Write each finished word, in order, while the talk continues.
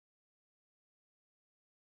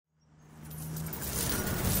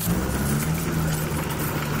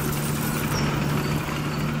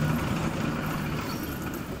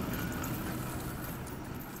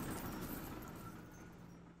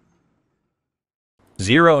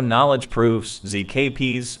Zero-knowledge proofs,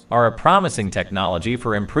 ZKPs, are a promising technology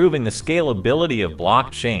for improving the scalability of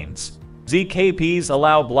blockchains. ZKPs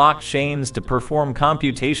allow blockchains to perform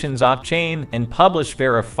computations off-chain and publish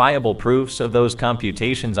verifiable proofs of those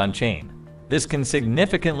computations on-chain. This can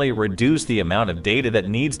significantly reduce the amount of data that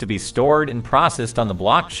needs to be stored and processed on the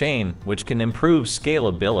blockchain, which can improve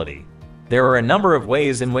scalability. There are a number of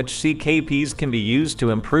ways in which ZKPs can be used to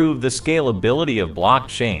improve the scalability of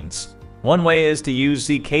blockchains. One way is to use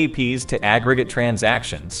ZKPs to aggregate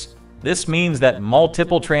transactions. This means that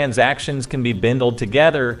multiple transactions can be bundled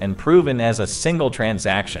together and proven as a single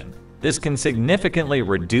transaction. This can significantly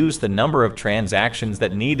reduce the number of transactions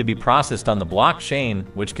that need to be processed on the blockchain,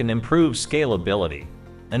 which can improve scalability.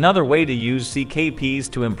 Another way to use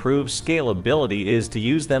ZKPs to improve scalability is to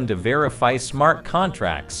use them to verify smart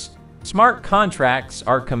contracts. Smart contracts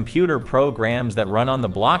are computer programs that run on the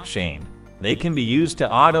blockchain. They can be used to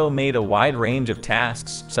automate a wide range of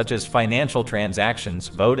tasks, such as financial transactions,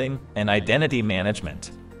 voting, and identity management.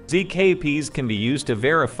 ZKPs can be used to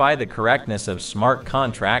verify the correctness of smart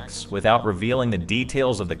contracts without revealing the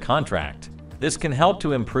details of the contract. This can help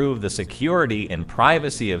to improve the security and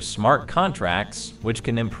privacy of smart contracts, which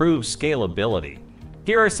can improve scalability.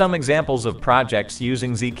 Here are some examples of projects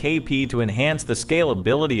using ZKP to enhance the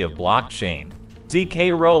scalability of blockchain.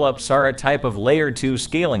 ZK rollups are a type of Layer 2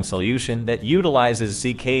 scaling solution that utilizes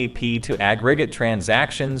ZKP to aggregate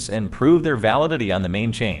transactions and prove their validity on the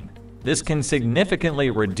main chain. This can significantly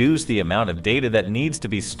reduce the amount of data that needs to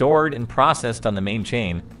be stored and processed on the main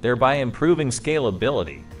chain, thereby improving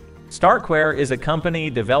scalability. Starkware is a company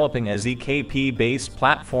developing a ZKP-based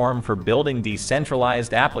platform for building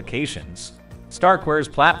decentralized applications. Starkware's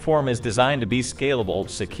platform is designed to be scalable,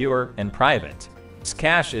 secure, and private.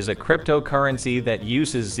 Zcash is a cryptocurrency that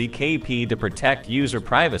uses ZKP to protect user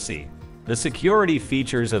privacy. The security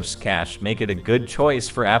features of Zcash make it a good choice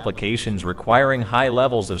for applications requiring high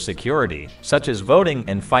levels of security, such as voting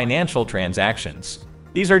and financial transactions.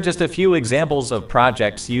 These are just a few examples of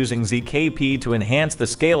projects using ZKP to enhance the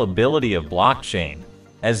scalability of blockchain.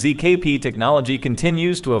 As ZKP technology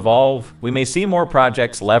continues to evolve, we may see more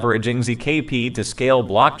projects leveraging ZKP to scale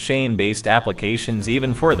blockchain-based applications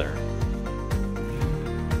even further.